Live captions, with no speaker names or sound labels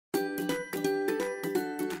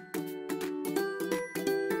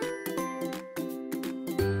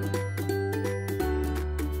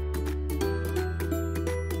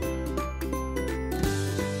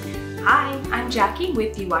Jackie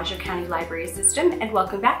with the Washoe County Library System, and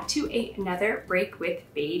welcome back to another Break with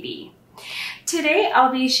Baby. Today I'll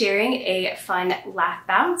be sharing a fun laugh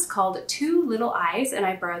bounce called Two Little Eyes, and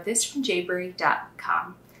I borrowed this from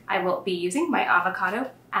jberry.com. I will be using my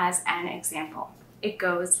avocado as an example. It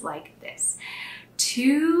goes like this.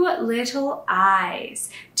 Two little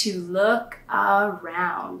eyes to look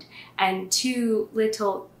around, and two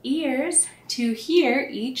little ears to hear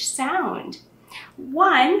each sound.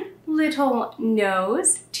 One little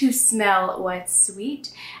nose to smell what's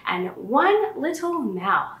sweet, and one little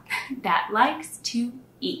mouth that likes to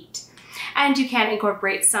eat. And you can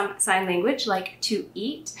incorporate some sign language like to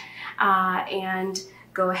eat and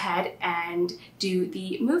go ahead and do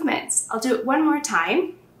the movements. I'll do it one more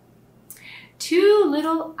time. Two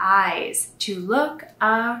little eyes to look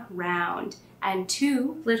around, and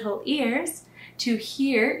two little ears to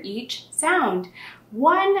hear each sound.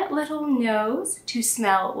 One little nose to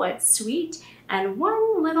smell what's sweet, and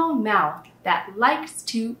one little mouth that likes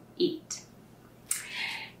to eat.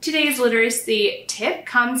 Today's literacy tip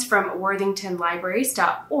comes from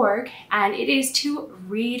worthingtonlibraries.org, and it is to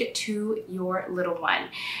read to your little one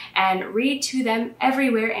and read to them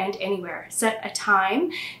everywhere and anywhere. Set a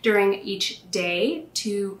time during each day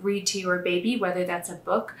to read to your baby, whether that's a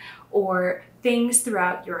book or things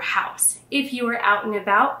throughout your house. If you are out and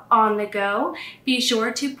about on the go, be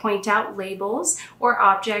sure to point out labels or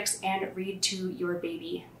objects and read to your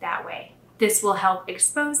baby that way. This will help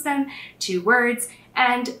expose them to words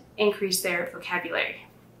and increase their vocabulary.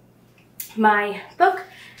 My book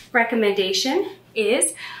recommendation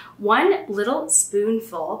is One Little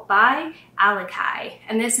Spoonful by Aliki.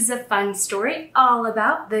 And this is a fun story all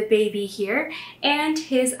about the baby here and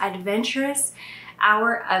his adventurous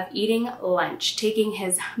hour of eating lunch, taking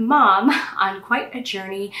his mom on quite a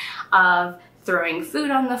journey of throwing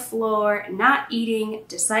food on the floor, not eating,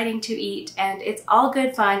 deciding to eat, and it's all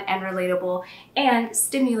good fun and relatable and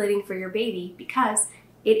stimulating for your baby because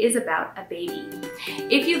it is about a baby.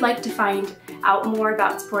 If you'd like to find out more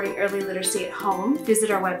about supporting early literacy at home,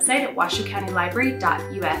 visit our website at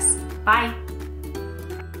washoecountylibrary.us. Bye!